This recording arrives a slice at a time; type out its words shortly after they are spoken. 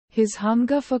his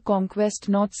hunger for conquest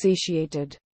not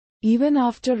satiated. Even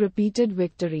after repeated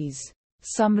victories,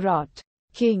 Samrat,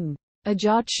 King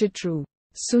Ajatashatru,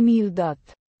 Sunil Dutt,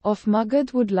 of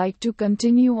Magad would like to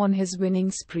continue on his winning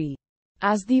spree.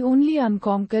 As the only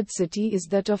unconquered city is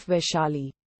that of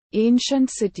Vaishali,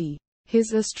 ancient city,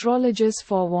 his astrologers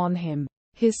forewarn him.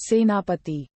 His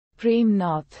Senapati,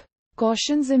 Premnath,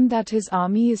 cautions him that his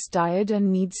army is tired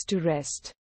and needs to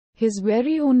rest. His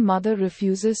very own mother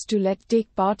refuses to let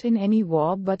take part in any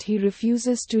war, but he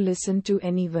refuses to listen to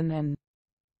anyone and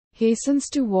hastens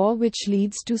to war, which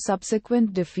leads to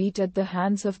subsequent defeat at the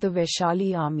hands of the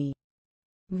Vaishali army.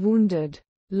 Wounded,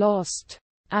 lost,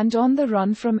 and on the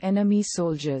run from enemy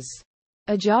soldiers,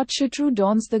 Ajatashatru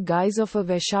dons the guise of a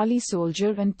Vaishali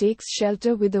soldier and takes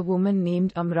shelter with a woman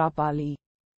named Amrapali.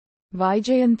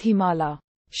 Vijayanthimaala.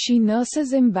 She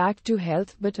nurses him back to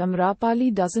health, but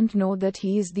Amrapali doesn't know that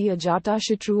he is the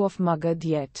Ajatashatru of Magad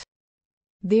yet.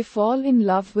 They fall in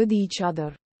love with each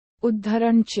other.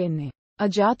 Uddharan Chinne.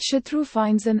 Ajatashatru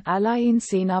finds an ally in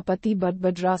Senapati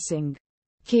Badbadra Singh,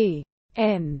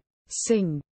 K.N.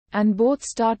 Singh, and both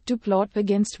start to plot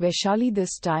against Vaishali,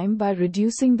 this time by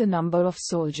reducing the number of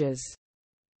soldiers,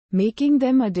 making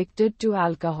them addicted to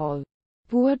alcohol,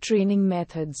 poor training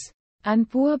methods, and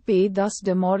poor pay, thus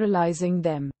demoralizing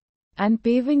them, and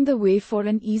paving the way for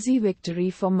an easy victory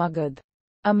for Magad.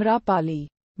 Amrapali,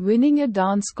 winning a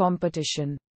dance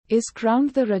competition, is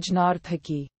crowned the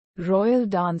Rajnarthaki, royal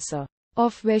dancer,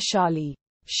 of Vaishali.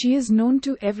 She is known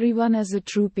to everyone as a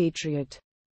true patriot.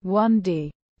 One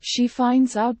day, she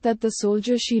finds out that the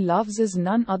soldier she loves is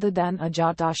none other than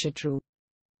Ajatashatru.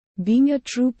 Being a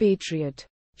true patriot,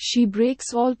 she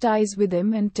breaks all ties with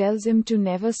him and tells him to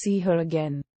never see her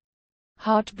again.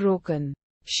 Heartbroken,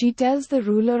 she tells the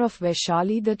ruler of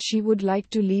Vaishali that she would like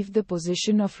to leave the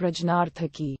position of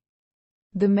Rajnarthaki.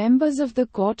 The members of the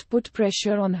court put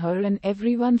pressure on her and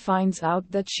everyone finds out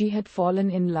that she had fallen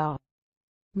in love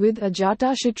with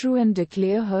Ajatashatru and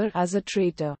declare her as a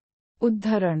traitor.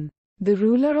 Uddharan. The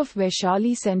ruler of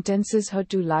Vaishali sentences her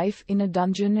to life in a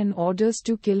dungeon and orders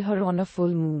to kill her on a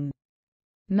full moon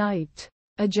night.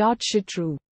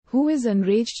 Ajatashatru, who is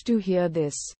enraged to hear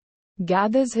this,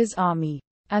 gathers his army,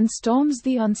 and storms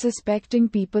the unsuspecting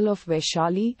people of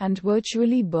Vaishali and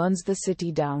virtually burns the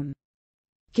city down,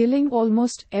 killing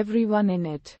almost everyone in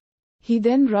it. He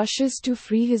then rushes to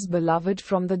free his beloved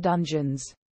from the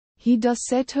dungeons. He does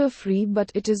set her free,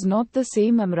 but it is not the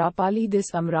same Amrapali.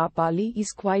 This Amrapali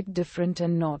is quite different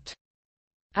and not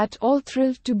at all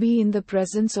thrilled to be in the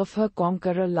presence of her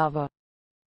conqueror lover.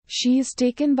 She is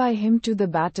taken by him to the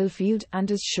battlefield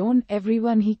and is shown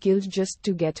everyone he killed just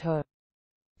to get her.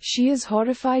 She is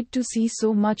horrified to see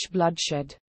so much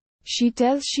bloodshed. She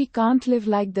tells she can't live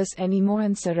like this anymore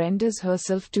and surrenders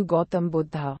herself to Gautam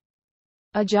Buddha.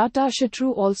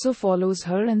 Ajatashatru also follows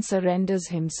her and surrenders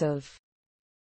himself.